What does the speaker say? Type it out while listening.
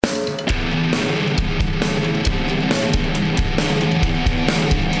Hey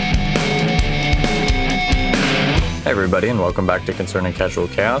everybody, and welcome back to Concerning Casual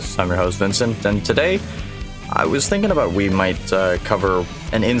Chaos. I'm your host Vincent, and today I was thinking about we might cover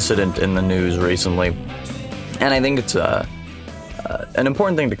an incident in the news recently, and I think it's an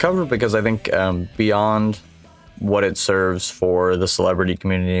important thing to cover because I think beyond what it serves for the celebrity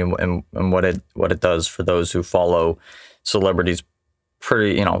community and what it does for those who follow celebrities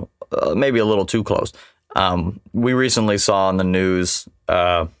pretty, maybe a little too close. We recently saw in the news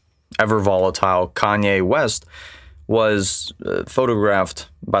ever volatile Kanye West was photographed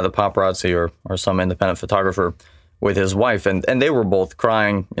by the paparazzi or some independent photographer with his wife, and they were both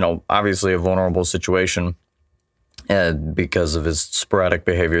crying, obviously a vulnerable situation because of his sporadic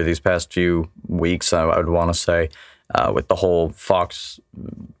behavior these past few weeks, I would want to say, with the whole Fox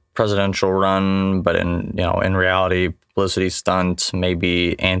presidential run, but in reality, publicity stunt,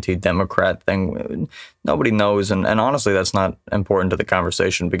 maybe anti-Democrat thing. Nobody knows, and honestly, that's not important to the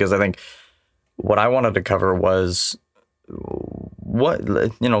conversation because I think what I wanted to cover was what,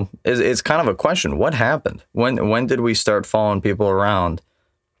 it's kind of a question. What happened? When did we start following people around,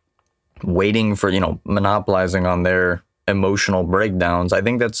 waiting for, monopolizing on their emotional breakdowns? I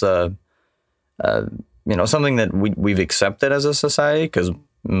think that's something that we've accepted as a society because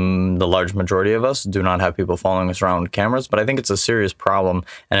the large majority of us do not have people following us around with cameras, but I think it's a serious problem,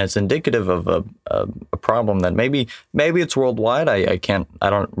 and it's indicative of a problem that maybe it's worldwide. I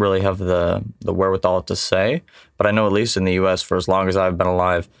don't really have the wherewithal to say, but I know at least in the U.S. for as long as I've been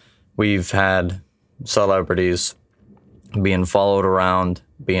alive, we've had celebrities being followed around,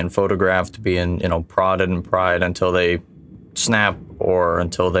 being photographed, being prodded and pried until they snap or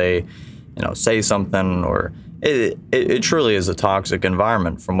until they say something, or it truly is a toxic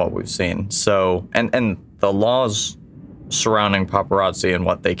environment from what we've seen. So, and the laws surrounding paparazzi and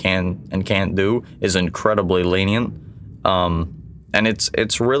what they can and can't do is incredibly lenient. And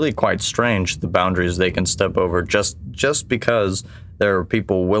it's really quite strange, the boundaries they can step over just because there are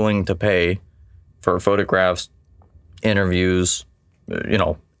people willing to pay for photographs, interviews,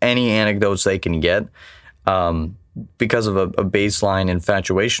 any anecdotes they can get, because of a baseline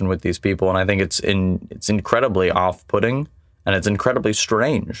infatuation with these people. And I think it's incredibly off-putting, and it's incredibly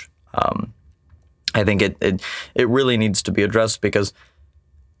strange. I think it really needs to be addressed because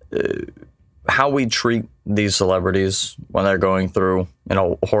how we treat these celebrities when they're going through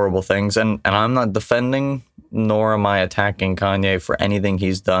horrible things, and I'm not defending nor am I attacking Kanye for anything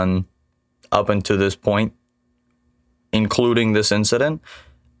he's done up until this point, including this incident.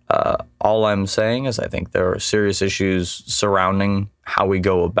 All I'm saying is I think there are serious issues surrounding how we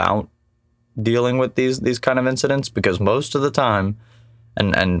go about dealing with these kind of incidents, because most of the time,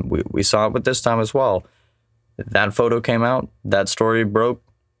 and we saw it with this time as well, that photo came out, that story broke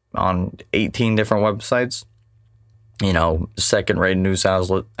on 18 different websites, second-rate news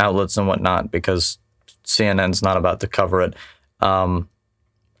outlets and whatnot, because CNN's not about to cover it.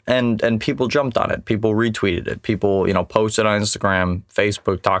 And people jumped on it. People retweeted it. People, posted on Instagram,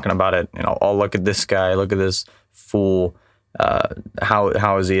 Facebook, talking about it. Oh, look at this guy. Look at this fool.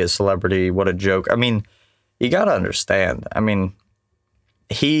 How is he a celebrity? What a joke. I mean, you got to understand. I mean,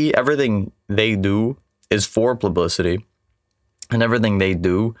 everything they do is for publicity, and everything they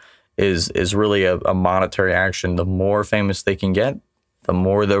do is really a monetary action. The more famous they can get, the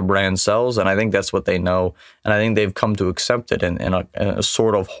more their brand sells, and I think that's what they know, and I think they've come to accept it in a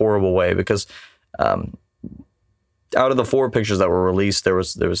sort of horrible way, because out of the 4 pictures that were released, there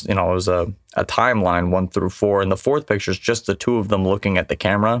was it was a timeline 1 through 4, and the 4th picture is just the 2 of them looking at the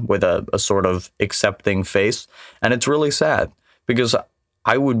camera with a sort of accepting face, and it's really sad because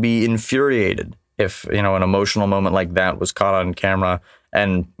I would be infuriated if an emotional moment like that was caught on camera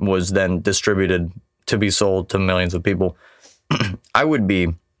and was then distributed to be sold to millions of people. I would be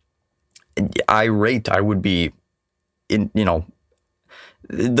irate. I would be, it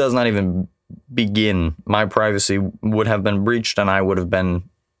does not even begin. My privacy would have been breached, and I would have been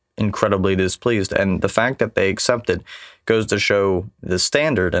incredibly displeased. And the fact that they accepted goes to show the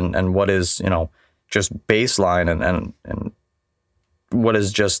standard and what is, just baseline and what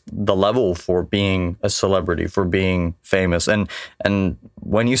is just the level for being a celebrity, for being famous. And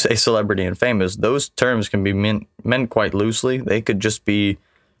when you say celebrity and famous, those terms can be meant quite loosely. They could just be,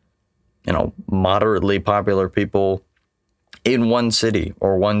 moderately popular people in one city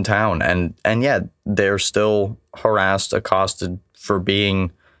or one town. And yet they're still harassed, accosted for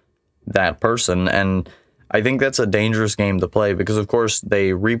being that person. And I think that's a dangerous game to play because, of course,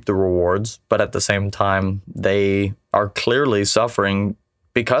 they reap the rewards, but at the same time, they are clearly suffering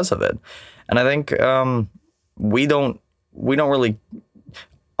because of it. And I think we don't really,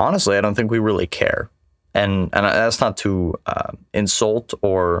 honestly, I don't think we really care. And that's not to insult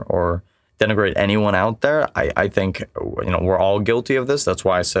or denigrate anyone out there. I think, we're all guilty of this. That's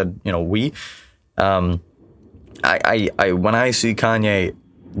why I said, we. I when I see Kanye,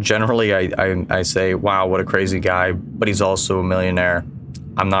 generally I say, wow, what a crazy guy, but he's also a millionaire.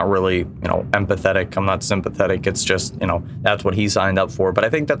 I'm not really, empathetic. I'm not sympathetic. It's just, that's what he signed up for. But I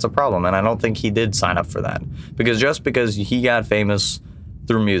think that's a problem. And I don't think he did sign up for that. Because just because he got famous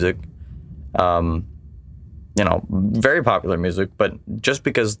through music, very popular music, but just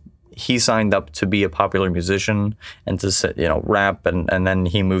because he signed up to be a popular musician and to, rap, and then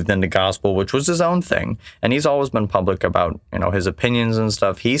he moved into gospel, which was his own thing. And he's always been public about, his opinions and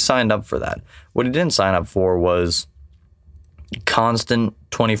stuff. He signed up for that. What he didn't sign up for was constant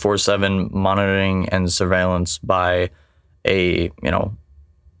 24/7 monitoring and surveillance by a,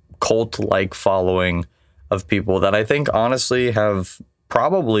 cult-like following of people that I think honestly have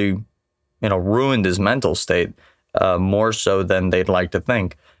probably, ruined his mental state more so than they'd like to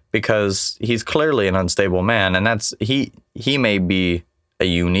think, because he's clearly an unstable man. And that's, he may be a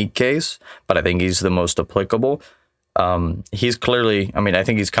unique case, but I think he's the most applicable. He's clearly, I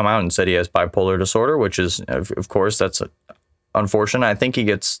think he's come out and said he has bipolar disorder, which is, of course, that's unfortunate. I think he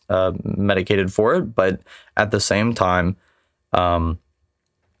gets medicated for it, but at the same time,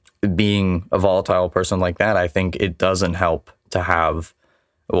 being a volatile person like that, I think it doesn't help to have,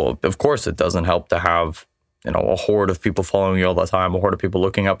 well, of course it doesn't help to have, a horde of people following you all the time, a horde of people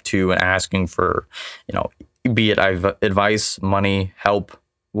looking up to you and asking for, be it advice, money, help,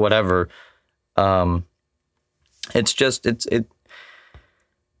 whatever. It's just, it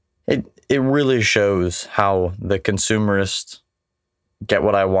really shows how the consumerist get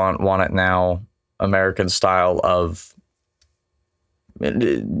what I want it now, American style of,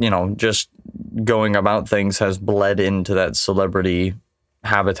 just going about things has bled into that celebrity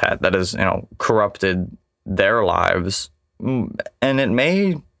habitat that has, corrupted their lives. And it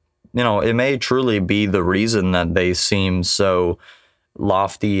may truly be the reason that they seem so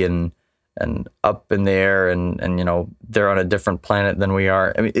lofty and up in the air and they're on a different planet than we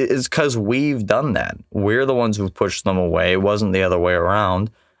are. It's because we've done that. We're the ones who've pushed them away. It wasn't the other way around.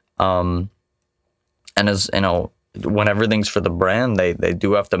 And as when everything's for the brand, they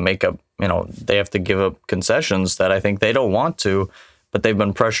do have to make up, they have to give up concessions that I think they don't want to, but they've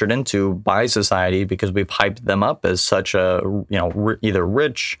been pressured into by society because we've hyped them up as such a, either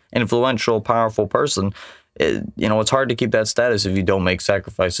rich, influential, powerful person. It's hard to keep that status if you don't make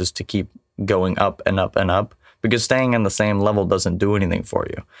sacrifices to keep going up and up and up, because staying on the same level doesn't do anything for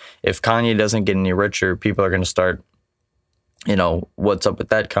you. If Kanye doesn't get any richer, people are going to start, what's up with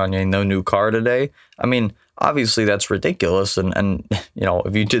that, Kanye? No new car today? Obviously that's ridiculous. And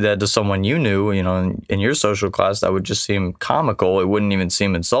if you did that to someone you knew, in your social class, that would just seem comical. It wouldn't even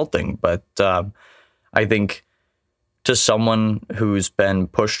seem insulting. But I think to someone who's been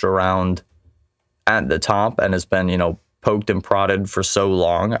pushed around at the top and has been, poked and prodded for so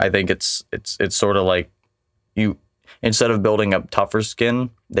long, I think it's sort of like you, instead of building up tougher skin,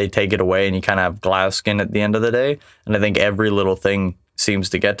 they take it away and you kind of have glass skin at the end of the day. And I think every little thing seems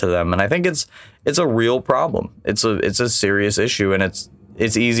to get to them. And I think it's a real problem. It's a serious issue. And it's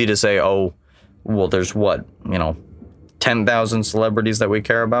easy to say, oh, well, there's 10,000 celebrities that we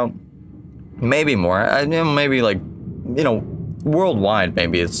care about. Maybe more. Maybe worldwide,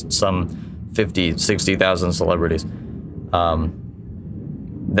 maybe it's some 50, 60,000 celebrities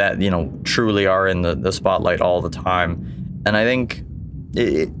that, truly are in the spotlight all the time. And I think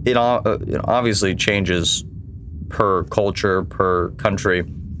it obviously changes per culture, per country.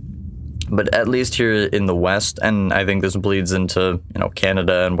 But at least here in the West, and I think this bleeds into,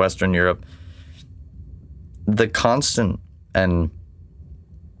 Canada and Western Europe, the constant and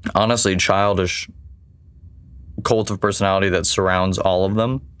honestly childish cult of personality that surrounds all of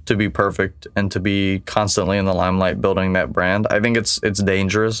them to be perfect and to be constantly in the limelight building that brand, I think it's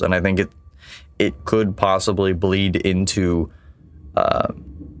dangerous, and I think it could possibly bleed into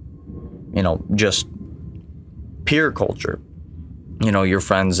just peer culture, your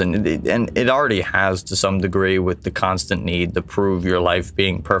friends, and it already has to some degree with the constant need to prove your life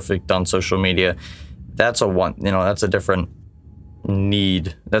being perfect on social media. That's a different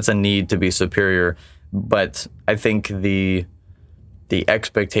need. That's a need to be superior. But I think the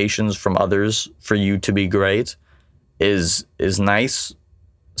expectations from others for you to be great is nice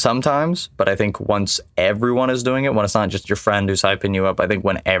sometimes, but I think once everyone is doing it, when it's not just your friend who's hyping you up, I think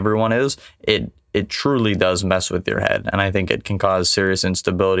when everyone is, it truly does mess with your head. And I think it can cause serious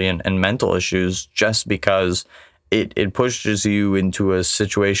instability and mental issues just because it pushes you into a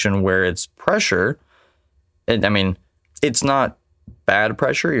situation where it's pressure. It's not bad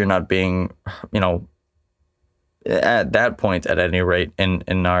pressure. You're not being, at that point, at any rate,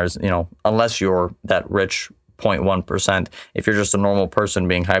 in ours, unless you're that rich 0.1%, if you're just a normal person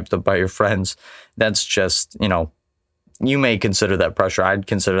being hyped up by your friends, that's just, you may consider that pressure. I'd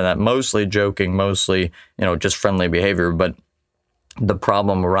consider that mostly joking, mostly, just friendly behavior. But the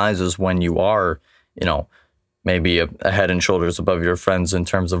problem arises when you are, maybe a head and shoulders above your friends in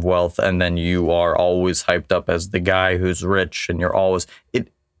terms of wealth, and then you are always hyped up as the guy who's rich, and you're always,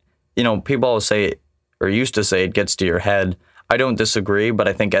 people always say, or used to say, it gets to your head. I don't disagree, but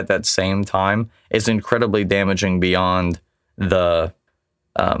I think at that same time, it's incredibly damaging beyond the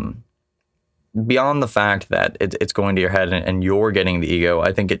fact that it's going to your head and you're getting the ego.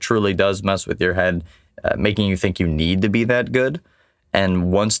 I think it truly does mess with your head, making you think you need to be that good.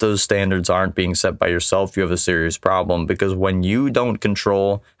 And once those standards aren't being set by yourself, you have a serious problem, because when you don't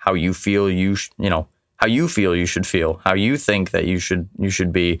control how you feel, how you feel you should feel, how you think that you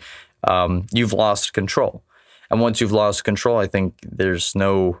should be, you've lost control. And once you've lost control, I think there's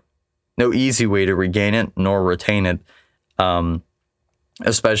no easy way to regain it nor retain it,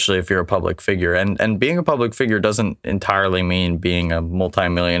 especially if you're a public figure. And being a public figure doesn't entirely mean being a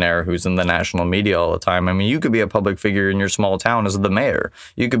multimillionaire who's in the national media all the time. I mean, you could be a public figure in your small town as the mayor.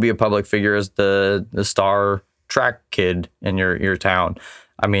 You could be a public figure as the star track kid in your town.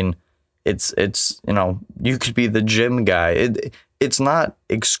 I mean, it's you could be the gym guy. It's not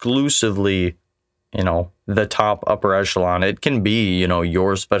exclusively, the top upper echelon. It can be,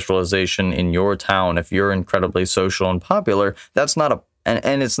 your specialization in your town. If you're incredibly social and popular, that's not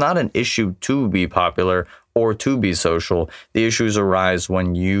and it's not an issue to be popular or to be social. The issues arise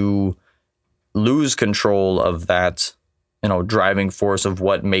when you lose control of that, driving force of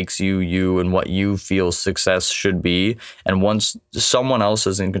what makes you you and what you feel success should be. And once someone else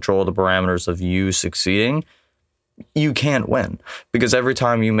is in control of the parameters of you succeeding, you can't win, because every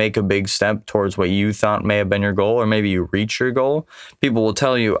time you make a big step towards what you thought may have been your goal, or maybe you reach your goal, people will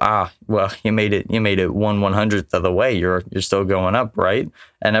tell you, well, you made it 1/100th of the way. You're still going up, right?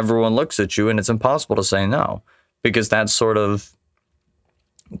 And everyone looks at you, and it's impossible to say no, because that sort of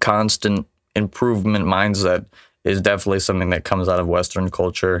constant improvement mindset is definitely something that comes out of Western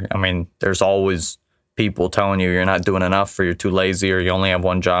culture. I mean, there's always people telling you you're not doing enough, or you're too lazy, or you only have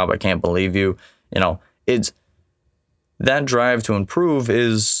one job. I can't believe you. It's that drive to improve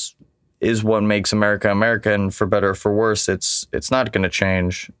is what makes America America, and for better or for worse, it's not going to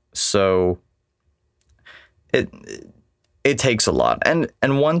change. So it takes a lot, and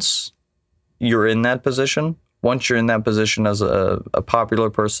once you're in that position, as a popular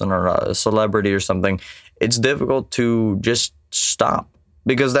person or a celebrity or something, it's difficult to just stop,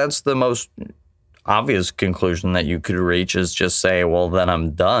 because that's the most obvious conclusion that you could reach, is just say, well, then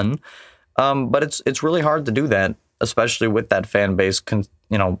I'm done. But it's really hard to do that, especially with that fan base,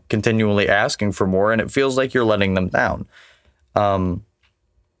 continually asking for more, and it feels like you're letting them down.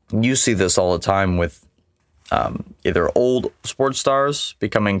 You see this all the time with either old sports stars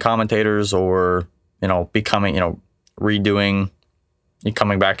becoming commentators, or becoming, redoing,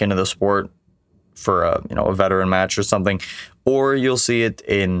 coming back into the sport for a veteran match or something, or you'll see it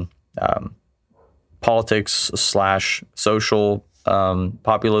in politics / social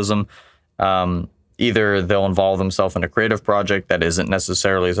populism. Either they'll involve themselves in a creative project that isn't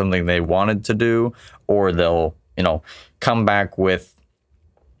necessarily something they wanted to do, or they'll, come back with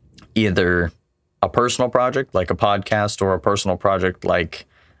either a personal project like a podcast, or a personal project like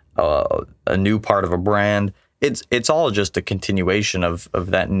a new part of a brand. It's all just a continuation of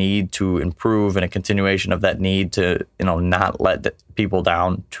that need to improve, and a continuation of that need to, not let people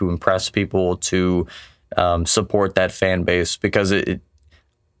down, to impress people, to support that fan base, because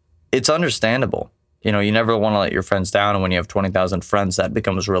it's understandable. You never want to let your friends down, and when you have 20,000 friends, that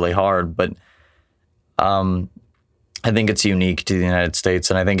becomes really hard. But I think it's unique to the United States,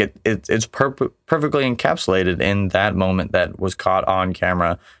 and I think it's perfectly encapsulated in that moment that was caught on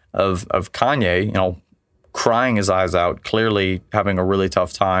camera of Kanye, crying his eyes out, clearly having a really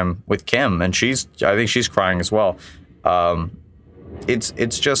tough time with Kim, and I think she's crying as well.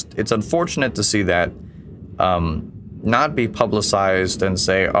 It's unfortunate to see that not be publicized and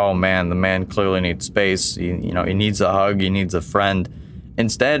say, oh man, the man clearly needs space. He needs a hug. He needs a friend.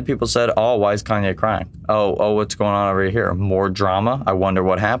 Instead, people said, oh, why is Kanye crying? Oh, what's going on over here? More drama? I wonder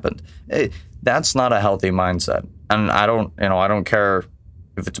what happened. That's not a healthy mindset. And I don't care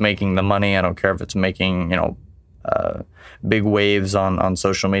if it's making the money. I don't care if it's making, big waves on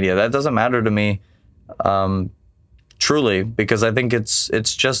social media. That doesn't matter to me. Truly, because I think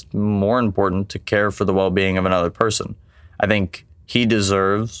it's just more important to care for the well-being of another person. I think they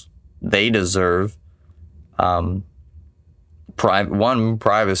deserve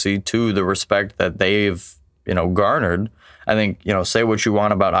privacy, two, the respect that they've, garnered. I think, say what you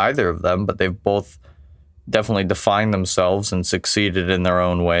want about either of them, but they've both definitely defined themselves and succeeded in their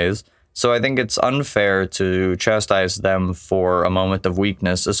own ways. So I think it's unfair to chastise them for a moment of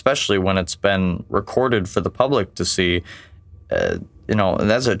weakness, especially when it's been recorded for the public to see.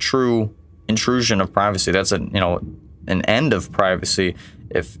 That's a true intrusion of privacy. That's an end of privacy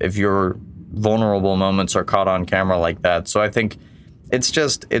if your vulnerable moments are caught on camera like that. So I think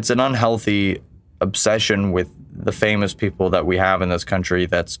it's an unhealthy obsession with the famous people that we have in this country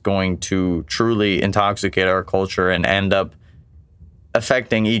that's going to truly intoxicate our culture and end up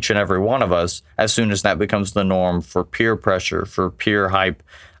affecting each and every one of us as soon as that becomes the norm for peer pressure, for peer hype.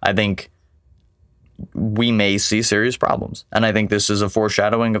 I think we may see serious problems. And I think this is a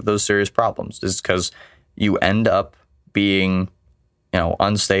foreshadowing of those serious problems, is because you end up being,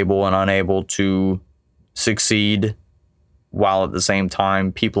 unstable and unable to succeed, while at the same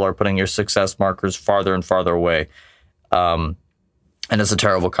time people are putting your success markers farther and farther away. And it's a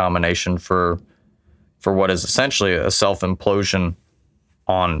terrible combination for what is essentially a self-implosion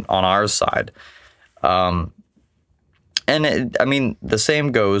on our side. And the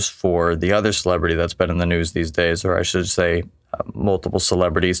same goes for the other celebrity that's been in the news these days, or I should say multiple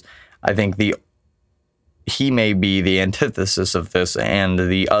celebrities. I think he may be the antithesis of this and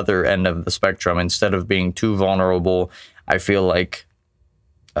the other end of the spectrum. Instead of being too vulnerable, I feel like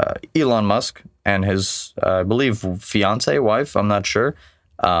Elon Musk and his, I believe, wife, I'm not sure,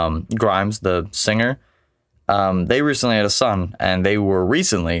 Grimes, the singer, they recently had a son, and they were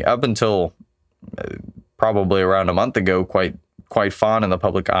recently, up until probably around a month ago, quite fond in the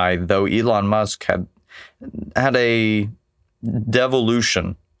public eye, though Elon Musk had a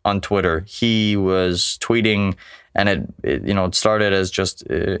devolution on Twitter. He was tweeting, and it started as just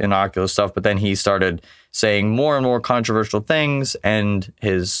innocuous stuff, but then he started saying more and more controversial things, and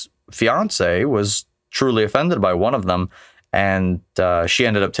his fiance was truly offended by one of them, and she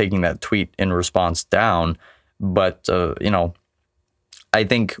ended up taking that tweet in response down. But I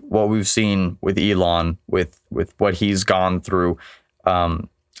think what we've seen with Elon, with what he's gone through,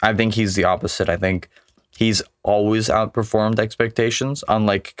 I think he's the opposite. I think he's always outperformed expectations.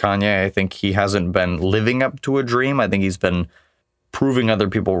 Unlike Kanye, I think he hasn't been living up to a dream. I think he's been proving other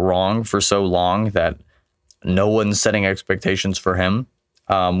people wrong for so long that no one's setting expectations for him,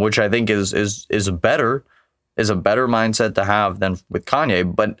 which I think is a better mindset to have than with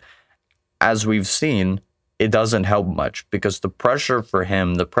Kanye. But as we've seen, it doesn't help much, because the pressure for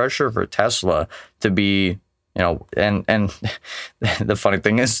him, the pressure for Tesla to be, and the funny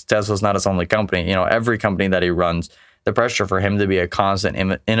thing is, Tesla's not his only company. Every company that he runs, the pressure for him to be a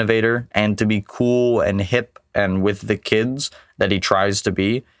constant innovator and to be cool and hip and with the kids that he tries to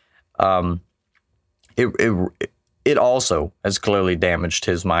be, it also has clearly damaged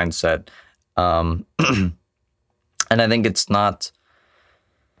his mindset. And I think it's not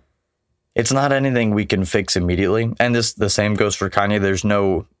anything we can fix immediately. And the same goes for Kanye. There's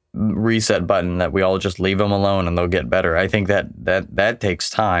no reset button that we all just leave them alone and they'll get better. I think that takes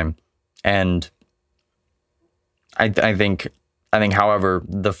time. And I think, however,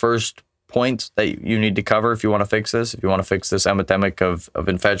 the first point that you need to cover if you want to fix this epidemic of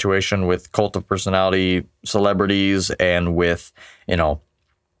infatuation with cult of personality celebrities and with,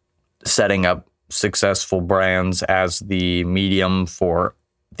 setting up successful brands as the medium for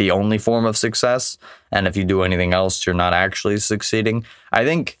the only form of success. And if you do anything else, you're not actually succeeding. I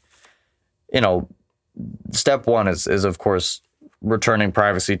think, step one is of course returning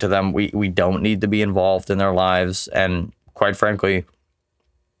privacy to them. We don't need to be involved in their lives. And quite frankly,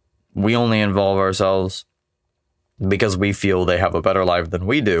 we only involve ourselves because we feel they have a better life than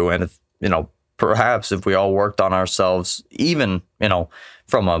we do. And if, perhaps if we all worked on ourselves, even,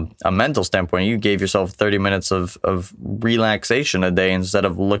 from a mental standpoint, you gave yourself 30 minutes of relaxation a day instead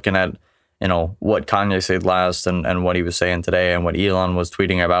of looking at, what Kanye said last and what he was saying today and what Elon was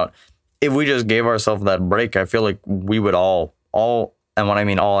tweeting about. If we just gave ourselves that break, I feel like we would all, and when I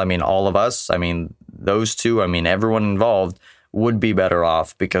mean all, I mean all of us, I mean those two, I mean everyone involved would be better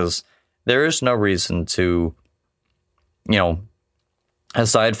off, because there is no reason to,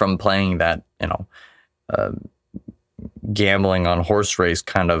 aside from playing that, gambling on horse race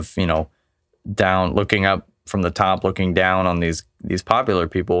kind of, down, looking up from the top, looking down on these popular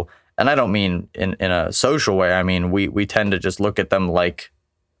people. And I don't mean in a social way. I mean, we tend to just look at them like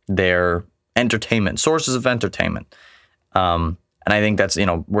they're entertainment, sources of entertainment. And I think that's,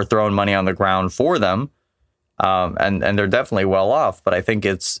 we're throwing money on the ground for them. And they're definitely well off, but I think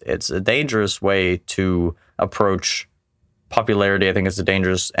it's a dangerous way to approach popularity. I think it's a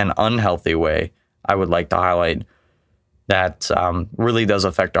dangerous and unhealthy way, I would like to highlight, that really does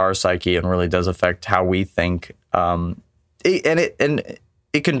affect our psyche and really does affect how we think.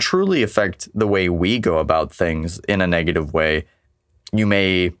 It can truly affect the way we go about things in a negative way. You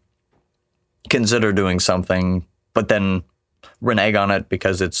may consider doing something, but then renege on it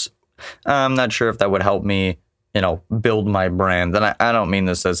because I'm not sure if that would help me, build my brand. And I don't mean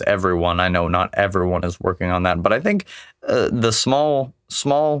this as everyone. I know not everyone is working on that, but I think the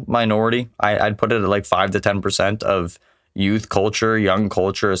small minority, I'd put it at like 5 to 10% of youth culture, young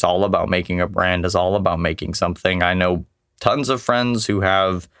culture is all about making a brand, is all about making something. I know tons of friends who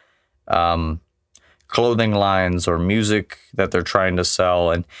have clothing lines or music that they're trying to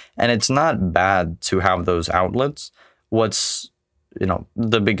sell. And it's not bad to have those outlets. What's,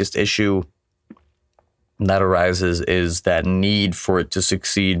 the biggest issue that arises is that need for it to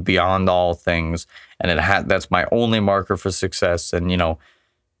succeed beyond all things. And that's my only marker for success. And,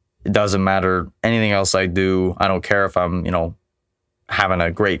 it doesn't matter anything else I do. I don't care if I'm, having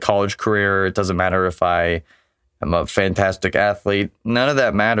a great college career. It doesn't matter if I am a fantastic athlete. None of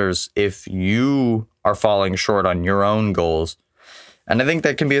that matters if you are falling short on your own goals. And I think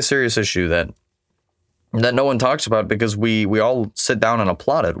that can be a serious issue that no one talks about because we all sit down and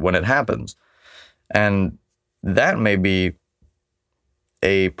applaud it when it happens. And that may be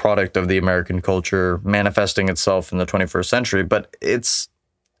a product of the American culture manifesting itself in the 21st century, but it's,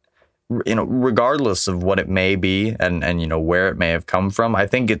 regardless of what it may be and where it may have come from, I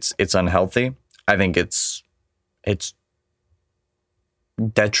think it's unhealthy. I think it's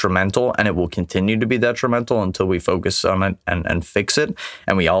detrimental, and it will continue to be detrimental until we focus on it and fix it.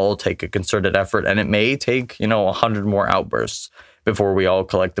 And we all take a concerted effort, and it may take, 100 more outbursts before we all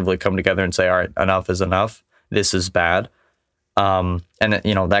collectively come together and say, all right, enough is enough. This is bad. And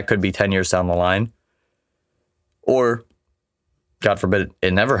that could be 10 years down the line, or God forbid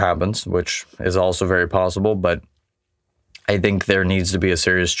it never happens, which is also very possible. But I think there needs to be a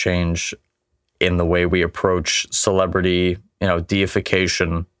serious change in the way we approach celebrity,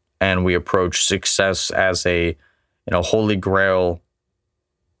 deification, and we approach success as a, holy grail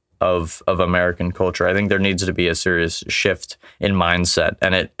of American culture. I think there needs to be a serious shift in mindset,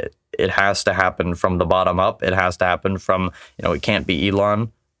 and it has to happen from the bottom up. It has to happen from, it can't be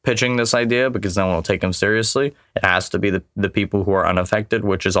Elon pitching this idea because no one will take him seriously. It has to be the people who are unaffected,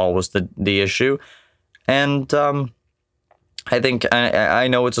 which is always the issue. And I think, I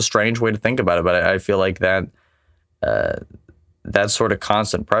know it's a strange way to think about it, but I feel like that sort of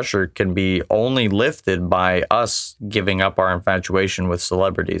constant pressure can be only lifted by us giving up our infatuation with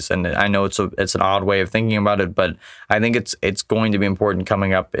celebrities. And I know it's an odd way of thinking about it, but I think it's going to be important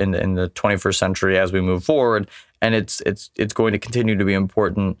coming up in the 21st century as we move forward. And it's going to continue to be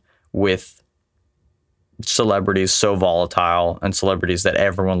important with celebrities so volatile and celebrities that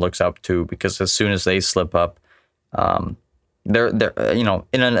everyone looks up to, because as soon as they slip up, they're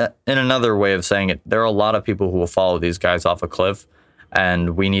in another way of saying it, there are a lot of people who will follow these guys off a cliff,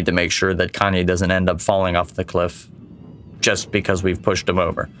 and we need to make sure that Kanye doesn't end up falling off the cliff just because we've pushed him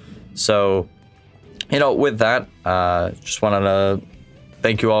over. So, with that, just wanted to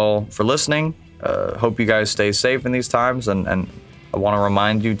thank you all for listening. Hope you guys stay safe in these times, and I want to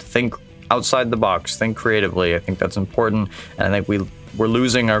remind you to think outside the box, think creatively. I think that's important, and I think we're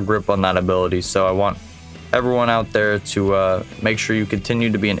losing our grip on that ability. So I want everyone out there to make sure you continue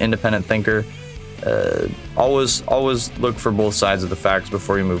to be an independent thinker. Always look for both sides of the facts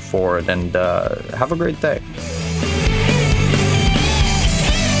before you move forward, and have a great day.